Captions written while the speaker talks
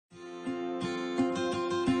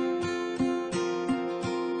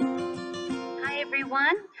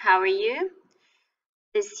How are you?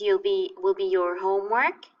 This will be your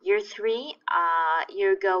homework. Year three.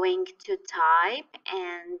 You're going to type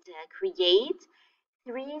and create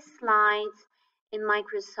 3 slides in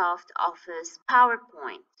Microsoft Office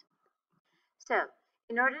PowerPoint. So,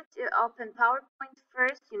 in order to open PowerPoint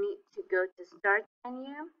first, you need to go to Start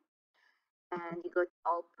menu and you go to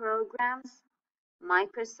All Programs,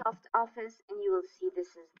 Microsoft Office, and you will see this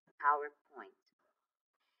is the PowerPoint.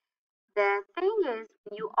 The thing is,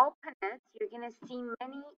 when you open it, you're going to see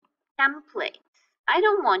many templates. I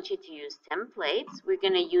don't want you to use templates. We're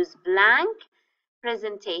going to use blank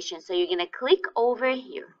presentation. So you're going to click over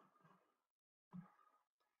here.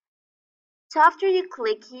 So after you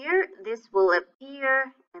click here, this will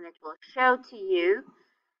appear and it will show to you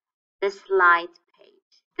the slide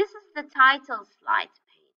page. This is the title slide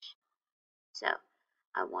page. So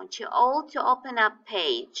I want you all to open up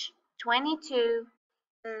page 22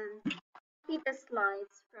 and copy the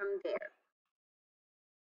slides from there.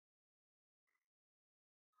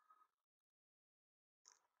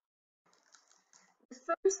 The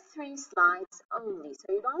first 3 slides only, so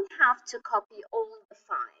you don't have to copy all the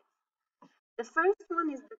 5. The first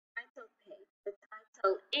one is the title page. The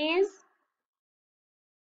title is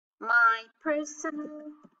My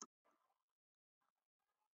Personal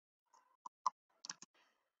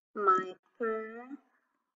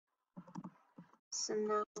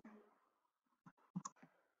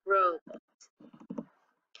Robot.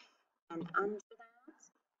 And under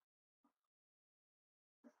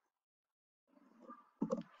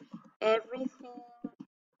that, everything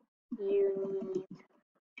you need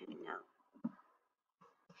to know.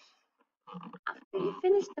 After you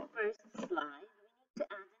finish the first slide, we need to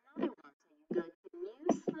add another one. So you go to New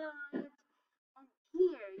Slide, and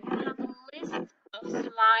here you have a list of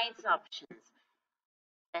slides options.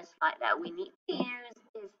 The slide that we need to use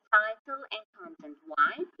is title and content.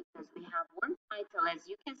 Why? Because we have one title, as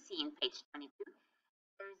you can see in page 22.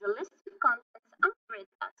 There is a list of contents under it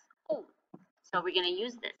that's all. So we're going to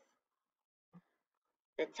use this.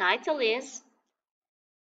 The title is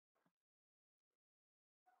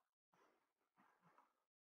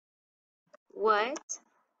What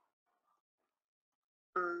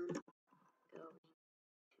I'm going to talk.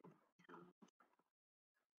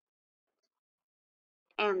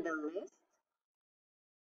 And the list.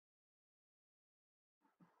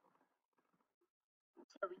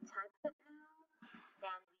 So we type it now.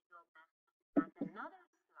 Then we go back and add another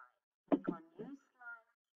slide. Click on New Slide,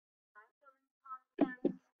 title and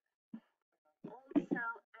content. Also add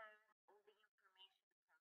all the information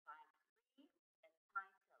from slide 3. The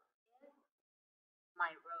title is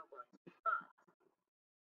My Robot Bot.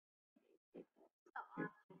 So after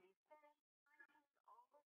you finish typing all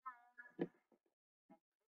the time, with focus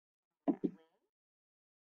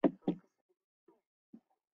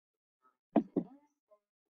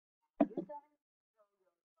you're going to control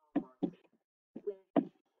your robot with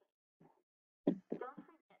don't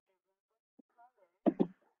forget the robot color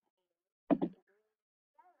is green yellow.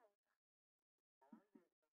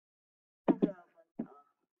 The robot and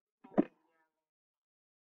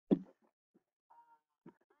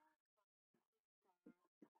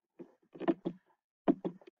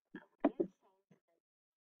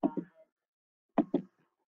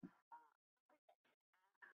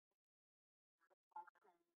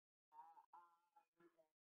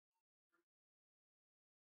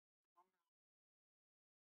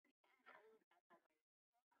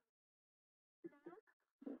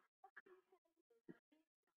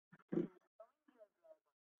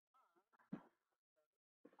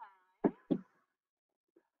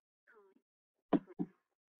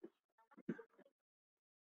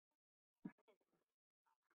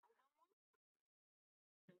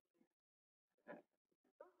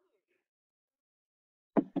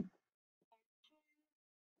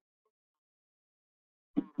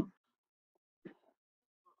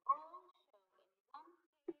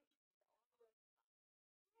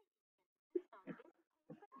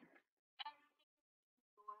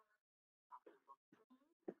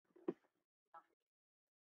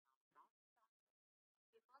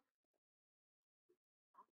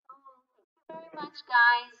thank you very much,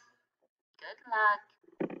 guys. Good luck.